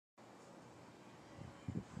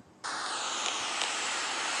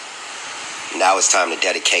Now it's time to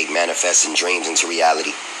dedicate manifesting dreams into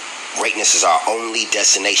reality. Greatness is our only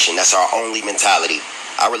destination. That's our only mentality.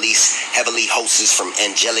 I release heavenly hosts from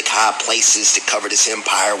angelic high places to cover this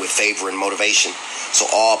empire with favor and motivation. So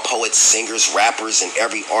all poets, singers, rappers, and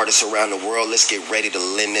every artist around the world, let's get ready to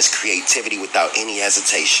lend this creativity without any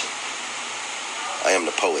hesitation. I am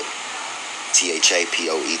the poet. THAPOETSGRAM.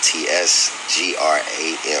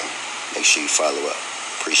 Make sure you follow up.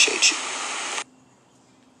 Appreciate you.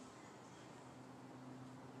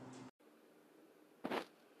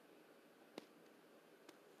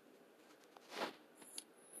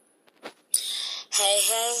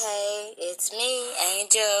 Hey, it's me,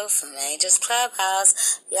 Angel, from Angel's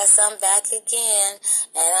Clubhouse. Yes, I'm back again,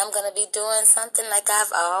 and I'm going to be doing something like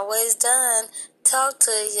I've always done. Talk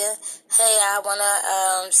to you. Hey, I want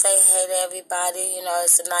to say hey to everybody. You know,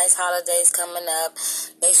 it's a nice holidays coming up.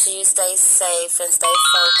 Make sure you stay safe and stay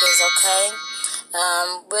focused, okay?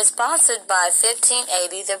 We're sponsored by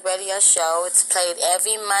 1580, the radio show. It's played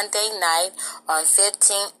every Monday night on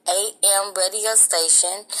 15 a.m. radio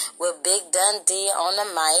station with Big Dundee on the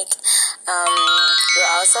mic.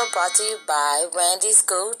 We're also brought to you by Randy's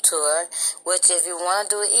School Tour, which if you want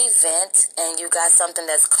to do an event and you got something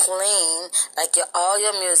that's clean, like all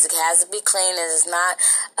your music has to be clean and it's not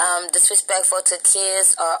disrespectful to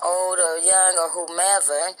kids or old or young or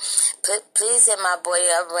whomever, please hit my boy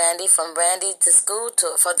up, Randy, from Randy to School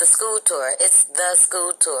Tour, for the school tour. It's the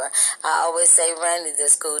school tour. I always say Randy the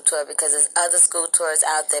school tour because there's other school tours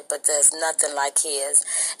out there, but there's nothing like his.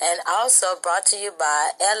 And also brought to you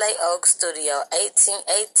by LA Oak Studio,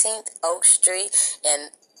 1818th Oak Street in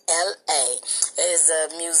LA. It is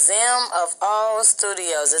a museum of all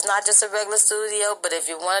studios. It's not just a regular studio, but if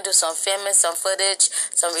you want to do some filming, some footage,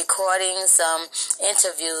 some recording, some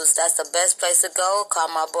interviews, that's the best place to go. Call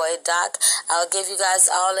my boy Doc. I'll give you guys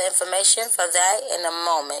all the information for that in a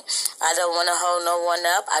moment. I don't want to hold no one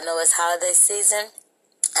up. I know it's holiday season.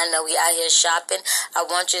 I know we out here shopping. I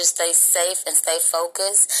want you to stay safe and stay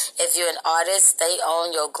focused. If you're an artist, stay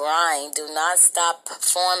on your grind. Do not stop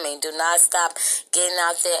performing. Do not stop getting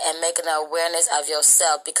out there and making an awareness of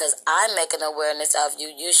yourself, because I'm making awareness of you.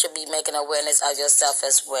 You should be making awareness of yourself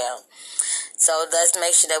as well. So let's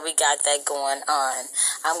make sure that we got that going on.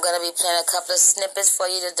 I'm going to be playing a couple of snippets for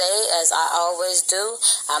you today, as I always do.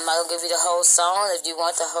 I'm not going to give you the whole song. If you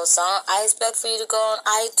want the whole song, I expect for you to go on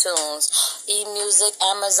iTunes, eMusic,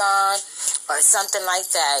 Amazon, or something like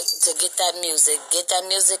that to get that music. Get that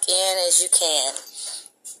music in as you can.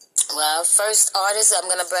 Well, first artist I'm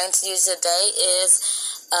going to bring to you today is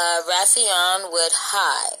Raffion with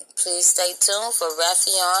High. Please stay tuned for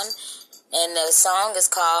Raffion, and the song is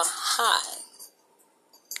called High.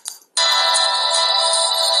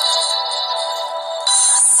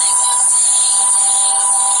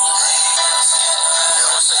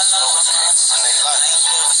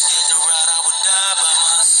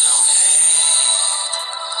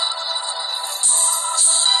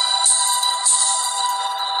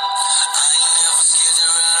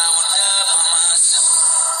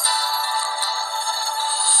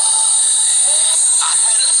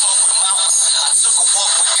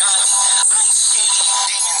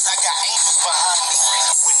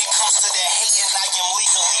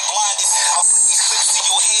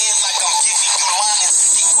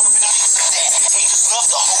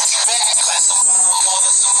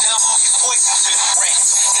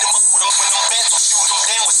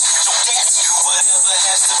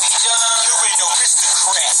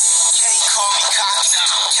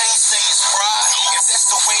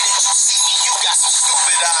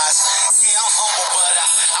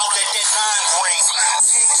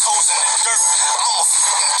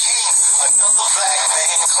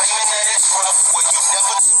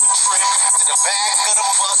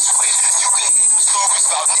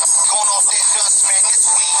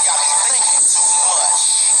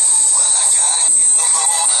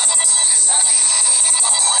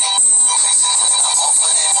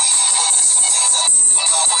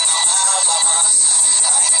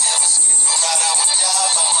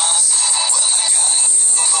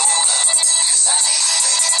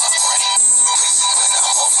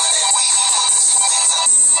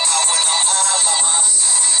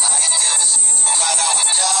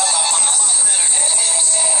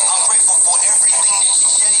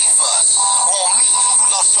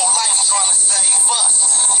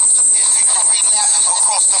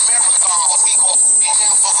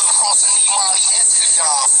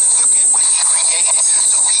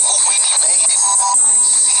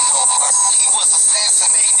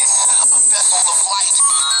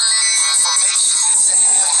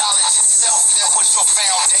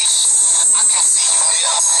 Foundation. I can see you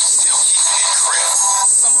there, still keep it crib.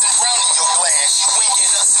 Something brown in your glass.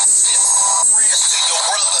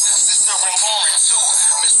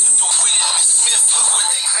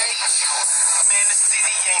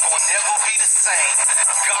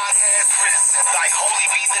 God has risen, thy holy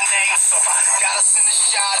be the name. So I gotta send a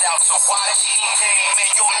shout out to why he came,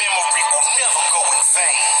 and your memory will never go in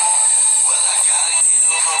vain. Well, I gotta get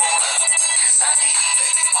a roll up, cause I need to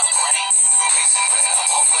let my brain. The reason why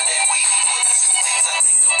I'm over that weed with the things I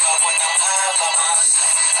think about when I'm high by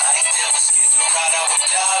myself. I ain't never scared to ride out and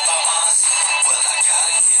die by myself. Well, I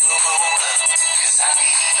gotta get a roll up, cause I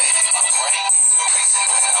need to let my brain. The reason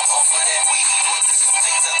why I'm over that weed with the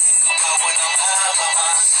things I think about when I'm high by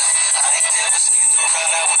myself. I ain't never scared to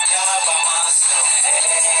ride out and die by myself.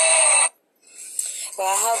 Hey. Well,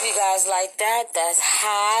 I hope you guys like that. That's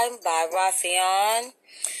High by Rafion.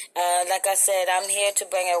 Like I said, I'm here to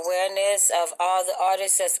bring awareness of all the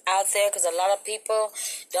artists that's out there, because a lot of people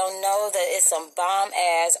don't know that it's some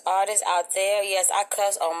bomb-ass artists out there. Yes, I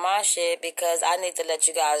cuss on my shit because I need to let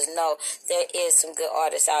you guys know there is some good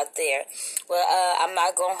artists out there. Well, I'm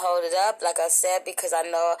not going to hold it up, like I said, because I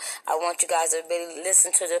know I want you guys to really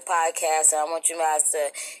listen to the podcast, and I want you guys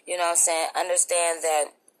to, you know what I'm saying, understand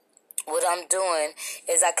that what I'm doing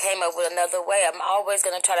is I came up with another way. I'm always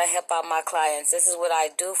going to try to help out my clients. This is what I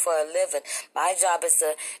do for a living. My job is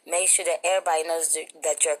to make sure that everybody knows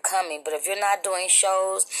that you're coming. But if you're not doing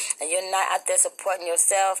shows and you're not out there supporting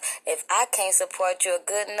yourself, if I can't support you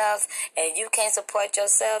good enough and you can't support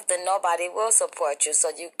yourself, then nobody will support you. So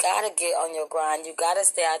you got to get on your grind. You got to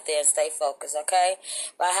stay out there and stay focused, okay?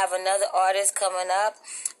 But I have another artist coming up.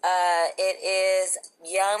 It is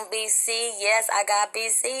Young BC. Yes, I got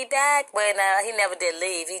BC back. When he never did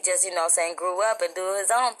leave. He just, you know, saying grew up and do his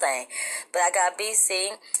own thing. But I got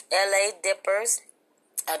BC, LA Dippers.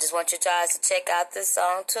 I just want you guys to check out this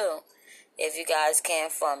song too, if you guys can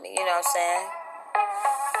for me. You know what I'm saying?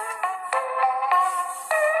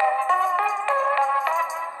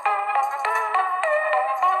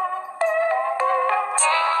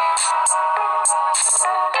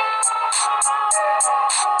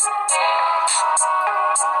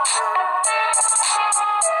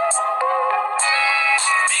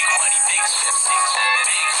 Big money, big chips,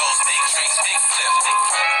 big goals, big drinks, big flip,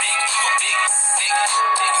 big ego, big,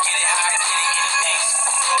 get it high, get it, anything,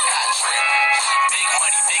 hot trip. Big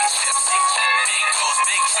money, big chips, big goals,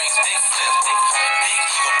 big drinks, big flip, big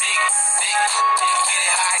ego, big, get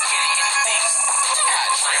it high, get it, anything,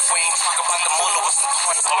 hot trip. We ain't talking about the moolah, what's the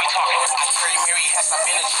point? What we talking? I pray Mary has I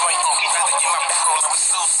been a joint, rather get my back roll up with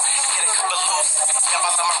Zeus, get a couple loose, have I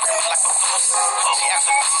love my rims like a boost. She asked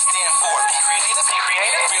what she stand for, be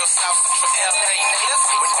creative, real South Central LA native.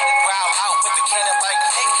 When you wild out with the cannon like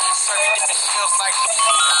Nick, serving different shells like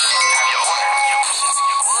have your order, you push it to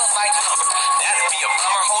your blood like number. That'd be a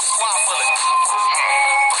bummer, whole squad full of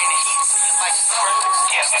bring the heat to you like summer.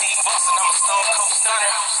 Yeah, Steve Boston, I'm a stone cold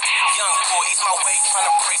stunner. Young boy, ease my way, trying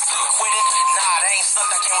to break through. Quit it, nah, that ain't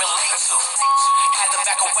something I can relate to. Had to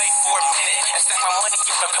back away for a minute and stack my money,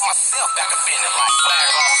 get up, put myself back up in it like flag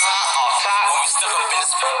off top. When we stuck up in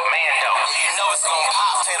this man though, you know it's gon'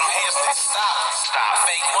 pop. Tell them haters to stop.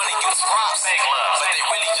 Fake money, use props, fake love, but they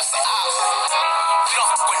really just an op. We don't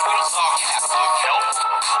fuck with news, all caps. Nope.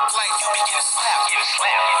 Like you be getting slapped.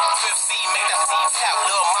 5th C, make that scene tap.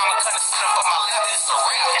 Little mama cut the shit up on my lap. It's a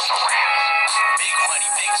rap. Big money,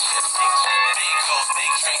 big chips, big goals,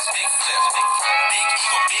 big drinks, big flip, big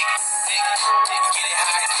ego, big, get it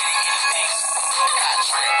high, get it, anything, hot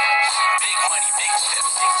trip. Big money, big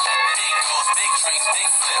chips, big goals, big drinks, big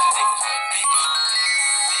flip, big,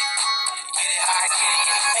 get it high, get it,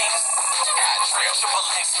 anything, hot trip. Triple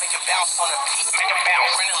X, make it bounce on the beat,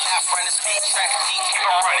 run it left, run the speed, track deep, keep it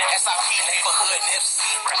running. SIP, neighborhood, FC,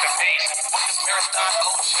 rest in peace. With this marathon,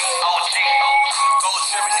 OG, gold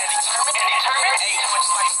driven and determined. Ain't much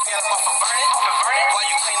like to stand up off a burning. While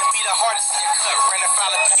you claim to be the hardest in your cut, ran and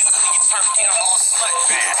foul up you till you turn down all slut.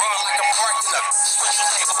 Run like I'm parked in a special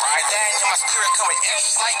table. Right there, and my spirit coming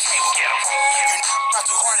extra like cable. You try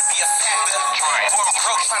too hard to be a factor. Or I'm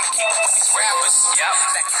broke trying to keep up with these rappers.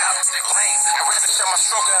 That cow, they blame. I'd rather share my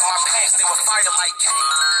struggle and my pain. They will fire like Cain.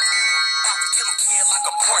 Kill them kid like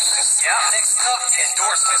a Porsche. Next up,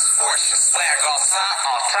 endorsements, fortunes. Flag off top.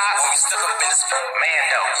 When we stuck up in this man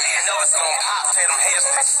though, you know it's gon' pop. Tell them haters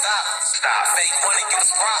to stop. Fake money,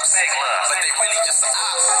 use props, fake love, but they really just an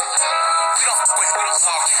op. We don't fuck with news,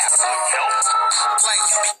 all caps. Nope. Like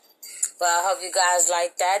you be. Well, I hope you guys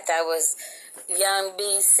like that. That was Young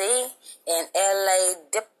BC. in LA,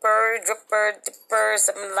 Dripper,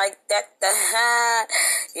 something like that.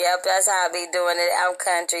 Yep, that's how I be doing it. I'm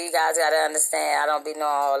country. You guys gotta understand. I don't be knowing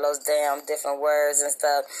all those damn different words and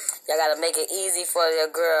stuff. Y'all gotta make it easy for your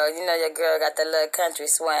girl. You know your girl got that little country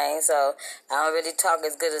swing, so I don't really talk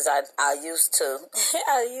as good as I used to.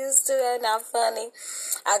 I used to, and not funny.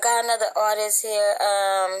 I got another artist here.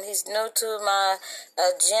 He's new to my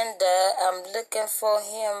agenda. I'm looking for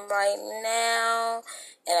him right now,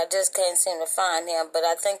 and I just can't seem to find him. But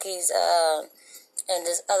I think he's in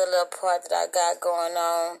this other little part that I got going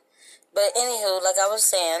on. But anywho, like I was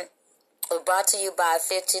saying, we're brought to you by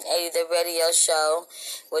 1580 The Radio Show,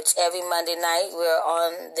 which every Monday night we're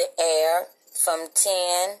on the air from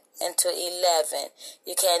 10 until 11.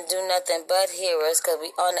 You can't do nothing but hear us because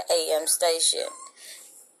we on the AM station.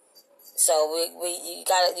 So you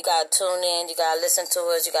gotta tune in, you gotta listen to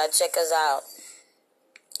us, you gotta check us out.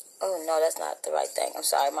 Oh no, that's not the right thing. I'm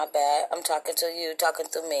sorry, my bad. I'm talking to you, talking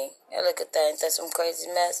to me. Yeah, look at that, ain't that some crazy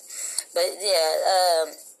mess? But yeah,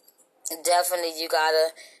 definitely you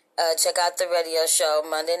gotta check out the radio show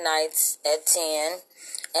Monday nights at 10.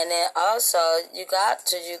 And then also you got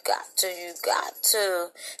to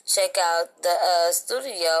check out the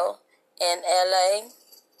studio in LA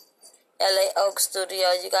Oak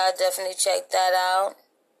Studio. You gotta definitely check that out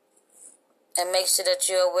and make sure that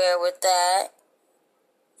you're aware with that.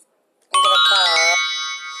 I'm gonna call.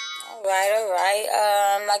 All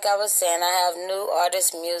right. Like I was saying, I have new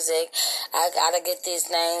artist music. I gotta get these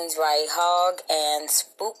names right. Hog and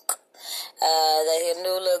Spook. They're a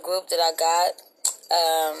new little group that I got.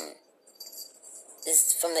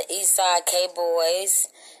 It's from the East Side K-Boys.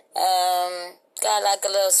 Got like a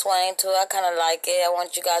little swing to it. I kind of like it. I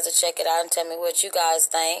want you guys to check it out and tell me what you guys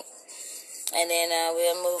think. And then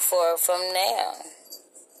we'll move forward from there.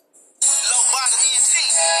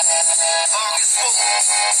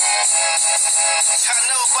 I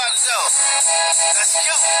know about it though. Let's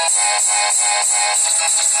go.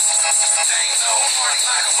 Ain't no party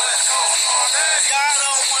like a West Coast party. Y'all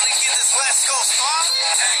don't want to get this West Coast party.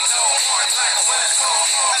 Ain't no party like a West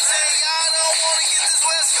Coast party. I say y'all don't want to get this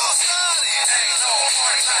West Coast started. Ain't no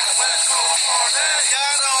party like a West Coast party.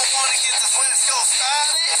 Y'all don't want to get this West Coast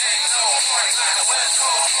started. Ain't no party like a West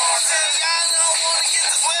Coast party. I say y'all don't want to get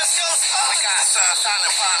this West Coast started. We got sunshine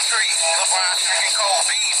in Palm Street, LeBron drinking cold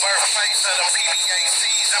beans, birthplace of the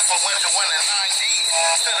PBACs, influential when the 90s.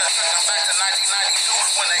 Should have took them back to 1992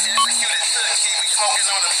 when they executed Tookie. We smoking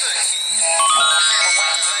on them Tookies. Came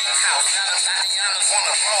around the lake house, now the Tatianas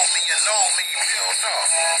wanna roll me and know me, built up.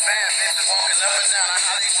 Bad bitches walking up and down a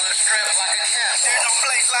Hollywood strip like a cat. There's no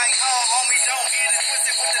place like home, homie, don't get it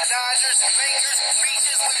twisted with the Dodgers, Lakers,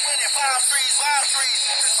 beaches, we winning, palm trees, wild trees.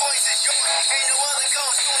 The choice is yours, ain't no other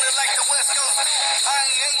coast doing it like the West Coast. I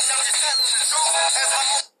ain't hating, I'm just telling the truth. As my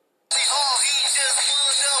only home, he just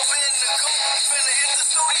pulled up in the coop, finna hit the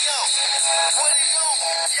studio. What it do?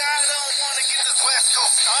 Y'all don't wanna get this West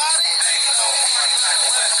Coast started. Ain't no party like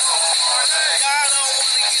a West Coast party. Y'all don't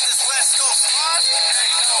wanna get this West Coast started.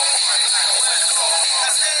 Ain't no party like a West Coast party. I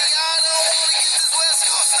said y'all don't wanna get this West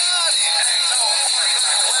Coast started. Ain't no party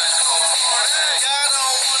like a West Coast party. Y'all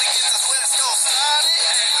don't wanna get this West Coast started.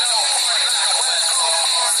 Ain't no party like a West Coast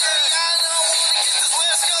party. Y'all don't wanna get this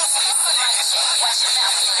West Coast started. Watch your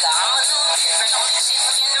mouth, nigga. I'm a little different on this shit.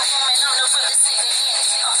 In the room and I'm the realest nigga in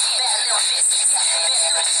it. Bad little business. Been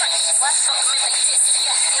through the trenches. Watch some of them kiss it.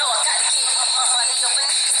 No, I gotta get it. Money over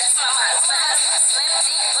niggas, that's my motto. My husband slim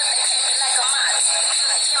deep, but they pay me like a model.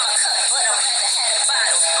 Like in my cut, but I'm glad I had a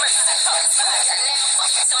bottle. Mercy, talk side, got now,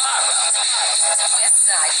 fuck it tomorrow. West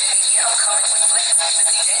side, yeah, I'm coming with flex. The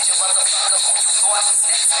see danger, motherfucker, who you go out the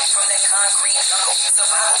steps. From that concrete jungle,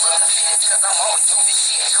 survival of the fittest, cause I'm always moving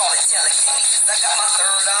shit. Call it telekinesis. I got my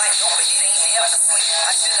third eye open, it ain't never sleep.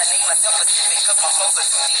 I should've named myself Pacific, cause my flows are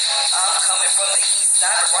too deep. I'm coming from the east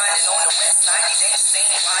side, riding on the west side. They just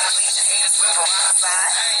ain't right, please your haters with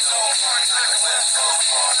peroxide. Ain't no party like a West Coast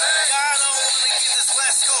party. Y'all don't wanna get this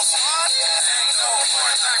West Coast party. Ain't no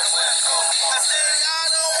party like a West Coast party. I said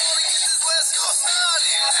y'all don't wanna get this West Coast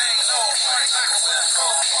started. Ain't no party like a West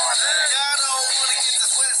Coast party. Y'all don't wanna get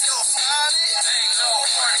this West Coast started. Ain't no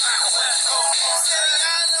party like a West Coast party. I said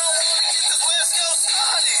y'all don't wanna get this West Coast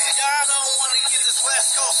started. Y'all don't wanna get this West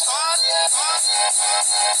Coast started.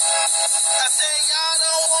 I said y'all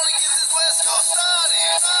don't wanna get this West Coast started.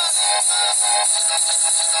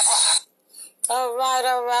 All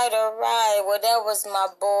right. Well, that was my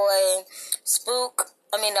boy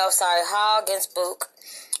Hog and Spook.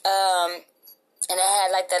 and it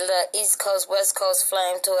had like that little East Coast, West Coast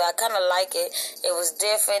flame to it. I kind of like it. It was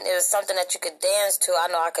different. It was something that you could dance to.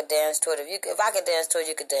 I know I could dance to it. If I could dance to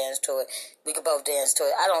it, you could dance to it. We could both dance to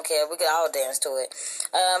it. I don't care. We could all dance to it.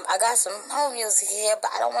 I got some home music here,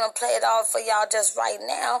 but I don't want to play it all for y'all just right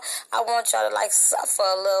now. I want y'all to like suffer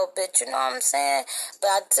a little bit. You know what I'm saying? But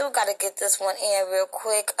I do got to get this one in real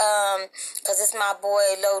quick. Cause it's my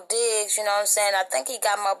boy Low Diggs. You know what I'm saying? I think he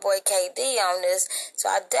got my boy KD on this. So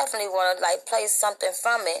I definitely want to like play something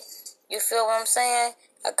from it. You feel what I'm saying?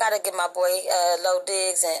 I gotta get my boy Low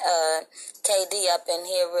Diggs and KD up in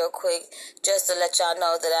here real quick just to let y'all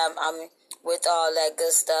know that I'm with all that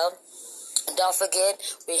good stuff. Don't forget,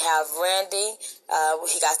 we have Randy.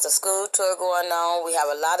 He got the school tour going on. We have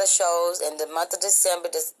a lot of shows in the month of December.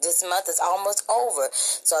 This month is almost over.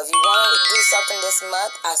 So if you want to do something this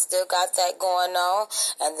month, I still got that going on.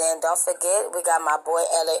 And then don't forget, we got my boy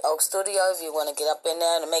LA Oak Studio. If you want to get up in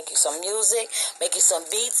there and make you some music, make you some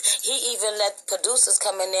beats. He even let producers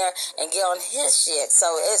come in there and get on his shit. So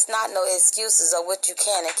it's not no excuses of what you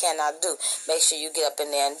can and cannot do. Make sure you get up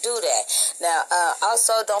in there and do that. Now,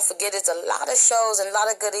 also don't forget, it's a lot of shows and a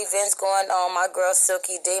lot of good events going on. My girl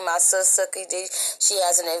Silky D, my sis Silky D, she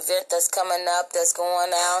has an event that's coming up that's going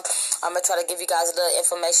on. I'm going to try to give you guys a little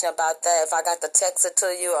information about that. If I got to text it to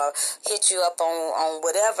you or hit you up on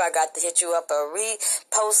whatever I got to hit you up or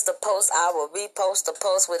repost the post, I will repost the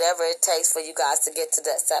post, whatever it takes for you guys to get to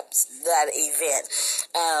that event.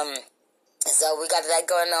 So we got that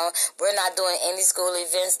going on. We're not doing any school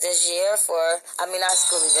events this year not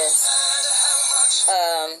school events.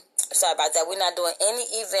 Sorry about that. We're not doing any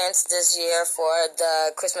events this year for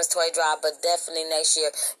the Christmas toy drive, but definitely next year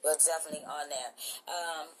we're definitely on there.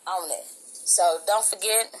 On it. So don't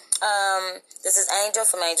forget, this is Angel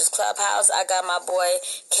from Angel's Clubhouse. I got my boy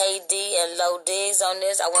KD and Low Diggs on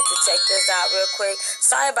this. I want you to check this out real quick.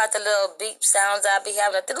 Sorry about the little beep sounds I be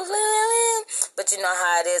having, but you know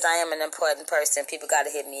how it is. I am an important person. People got to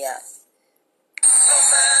hit me up.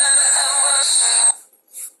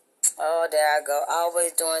 Oh, there I go.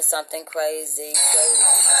 Always doing something crazy.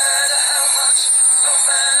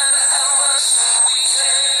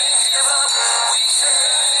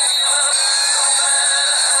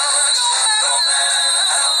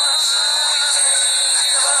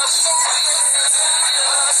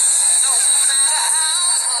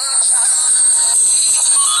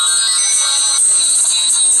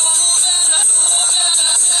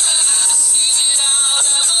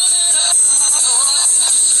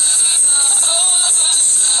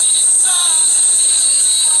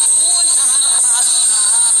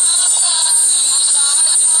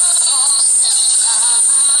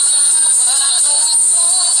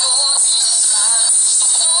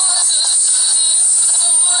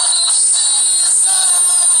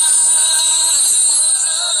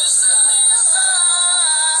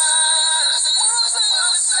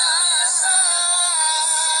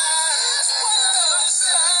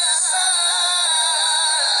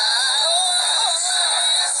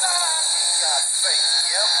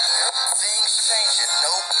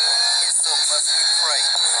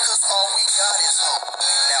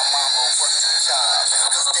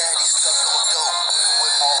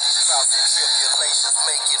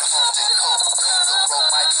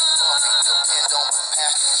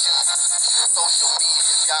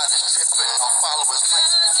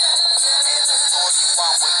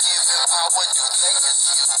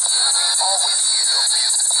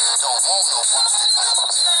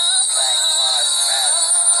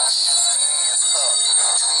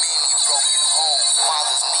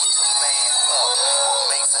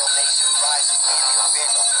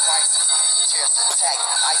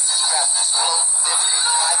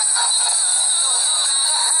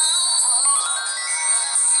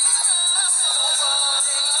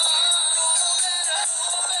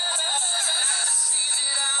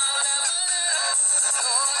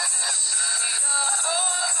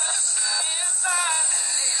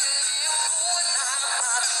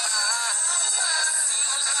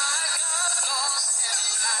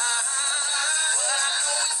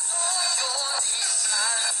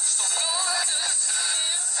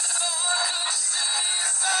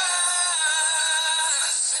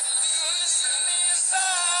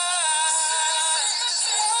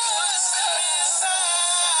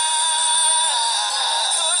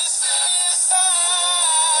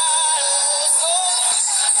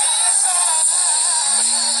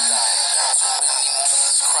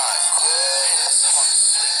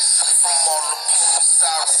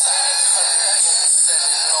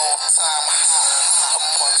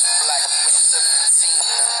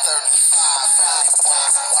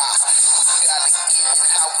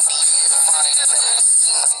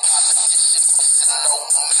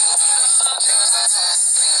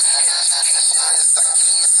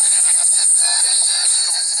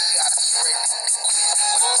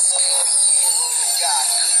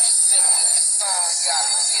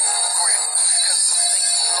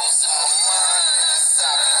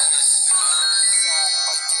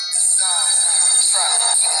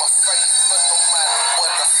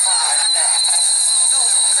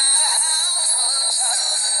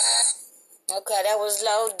 Okay, that was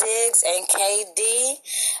Low Diggs and KD.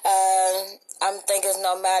 I'm thinking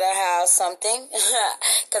no matter how something,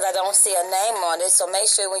 because I don't see a name on it. So make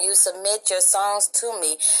sure when you submit your songs to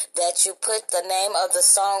me that you put the name of the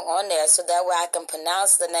song on there, so that way I can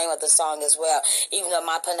pronounce the name of the song as well. Even though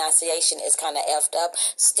my pronunciation is kind of effed up,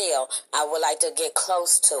 still, I would like to get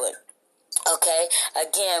close to it. Okay,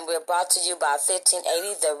 again, we're brought to you by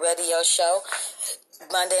 1580, the radio show,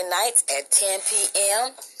 Monday nights at 10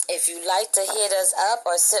 p.m. If you'd like to hit us up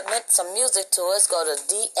or submit some music to us, go to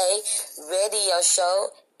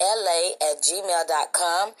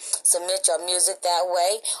daradioshow@gmail.com. Submit your music that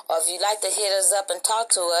way. Or if you'd like to hit us up and talk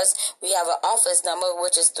to us, we have an office number,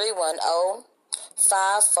 which is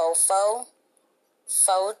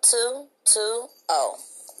 310-544-4220.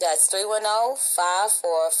 That's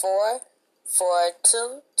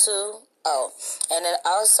 310-544-4220. And then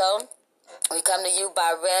also, we come to you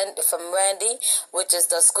from Randy, which is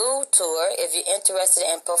the school tour. If you're interested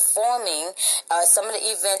in performing some of the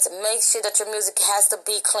events, make sure that your music has to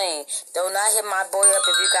be clean. Do not hit my boy up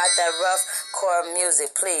if you got that rough core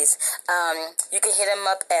music, please. You can hit him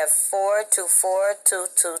up at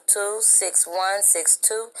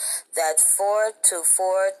 424-222-6162. That's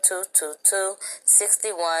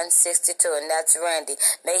 424-222-6162, and that's Randy.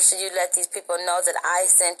 Make sure you let these people know that I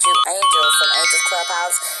sent you Angel from Angel's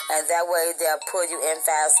Clubhouse, and that way they'll pull you in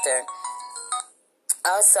faster.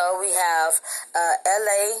 Also, we have the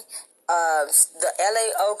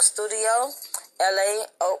LA Oak Studio.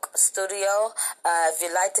 If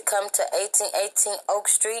you'd like to come to 1818 Oak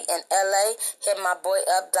Street in LA, hit my boy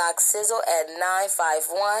up, Doc Sizzle, at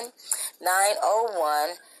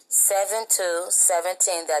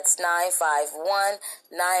 951-901-7217. That's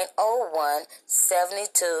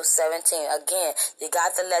 951-901-7217. Again, you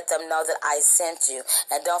got to let them know that I sent you.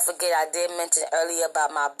 And don't forget, I did mention earlier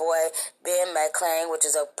about my boy Ben McClain, which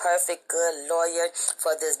is a perfect good lawyer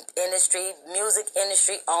for this industry, music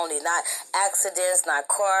industry only, not accidents, not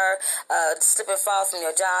car, slip and fall from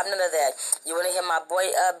your job, none of that. You want to hit my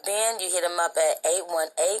boy up, Ben, you hit him up at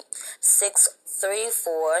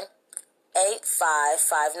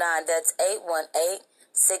 818-634-8559. That's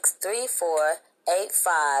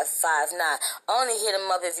 818-634-8559. Only hit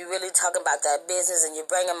him up if you're really talking about that business and you're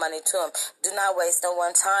bringing money to him. Do not waste no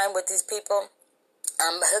one time with these people.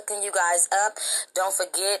 I'm hooking you guys up. Don't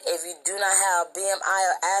forget, if you do not have BMI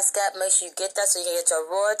or ASCAP, make sure you get that so you can get your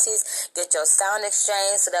royalties, get your sound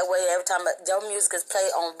exchange, so that way every time your music is played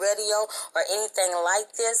on radio or anything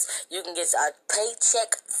like this, you can get a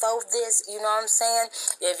paycheck for this. You know what I'm saying?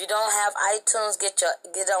 If you don't have iTunes, get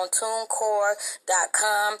on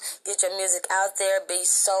TuneCore.com. Get your music out there. Be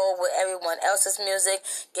sold with everyone else's music.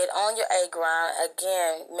 Get on your A-grind.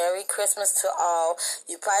 Again, Merry Christmas to all.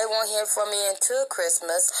 You probably won't hear from me until Christmas,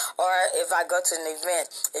 or if I go to an event.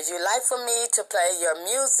 If you'd like for me to play your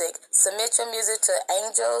music, submit your music to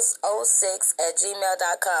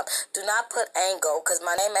angels06@gmail.com. Do not put Angle, because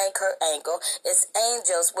my name ain't Kurt Angle. It's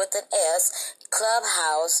Angels with an S,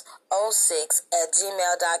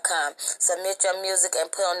 Clubhouse06@gmail.com. Submit your music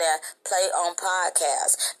and put on there, play on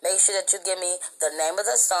podcast. Make sure that you give me the name of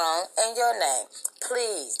the song and your name,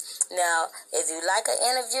 please. Now, if you like an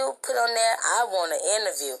interview, put on there, I want an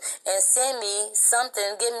interview, and send me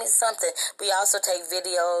something, give me something. We also take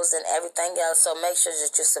videos and everything else, so make sure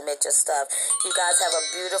that you submit your stuff. You guys have a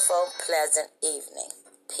beautiful, pleasant evening.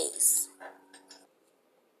 Peace.